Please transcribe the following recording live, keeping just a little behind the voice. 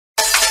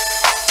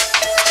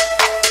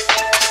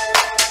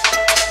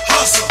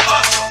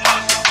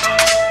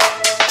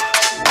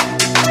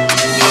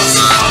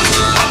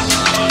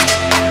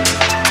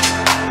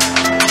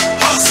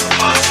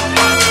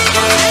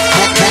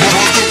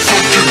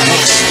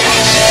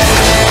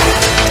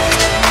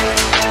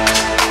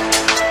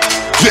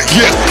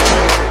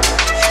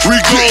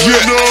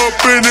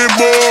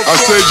I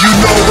said, you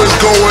know what's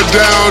going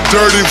down,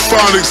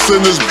 Dirtyphonics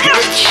in this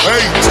bitch. Hey,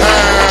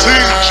 time.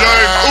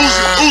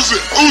 TJ,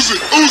 ooze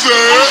it.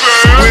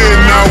 When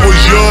I was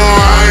young,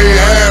 I ain't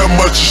had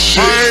much of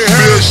shit.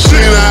 15,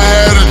 I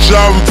had a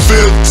job, and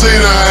 15,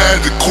 I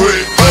had to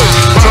quit.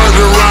 Turned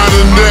around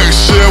the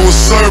next year, was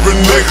serving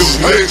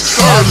niggas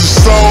licks. I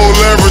just sold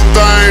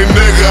everything,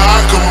 nigga,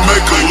 I can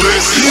make a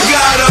list. You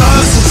gotta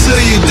hustle till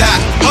you die.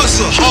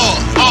 Hustle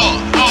hard.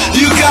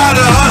 You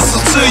gotta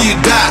hustle till you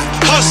die.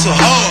 Hustle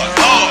hard.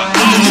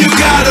 You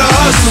gotta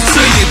hustle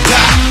till you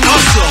die.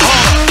 Hustle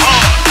hard.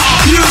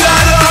 You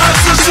gotta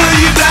hustle till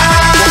you die.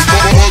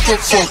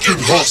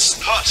 Motherfucking hustle.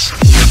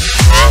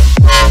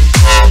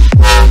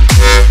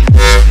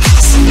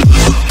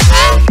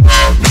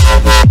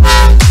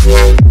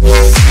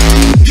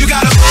 You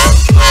gotta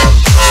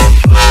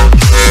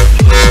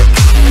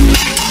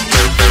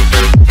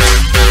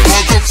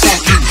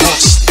Motherfucking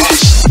hustle.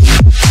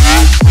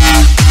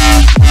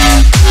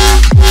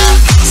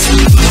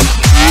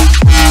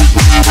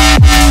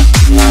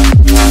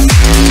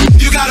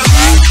 You gotta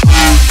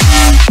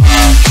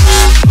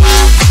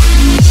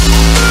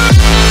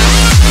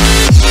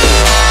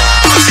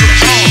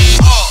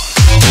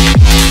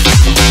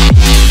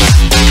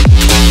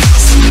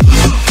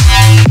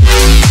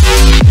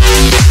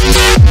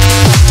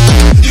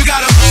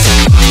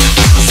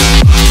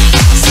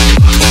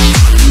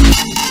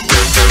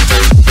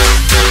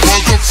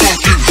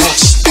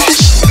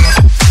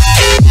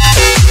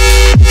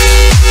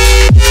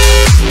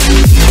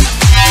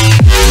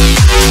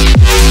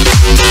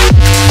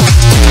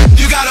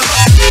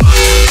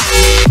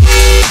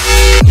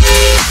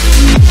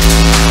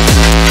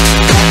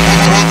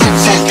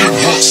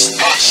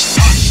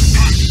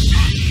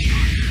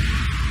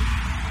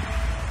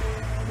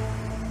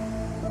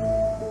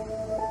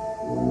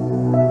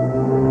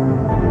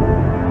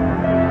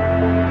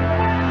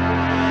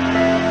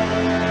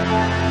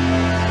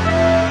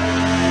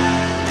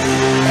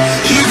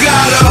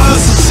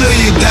till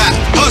you die.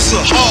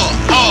 Hustle hard.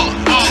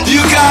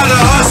 You gotta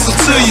hustle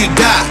till you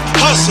die.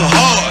 Hustle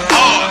hard.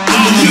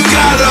 You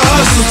gotta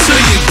hustle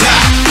till you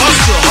die.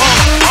 Hustle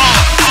hard.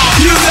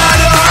 You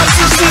gotta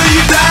hustle till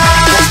you die.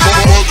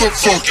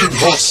 Motherfucking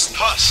hustle.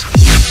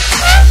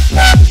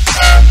 Hustle.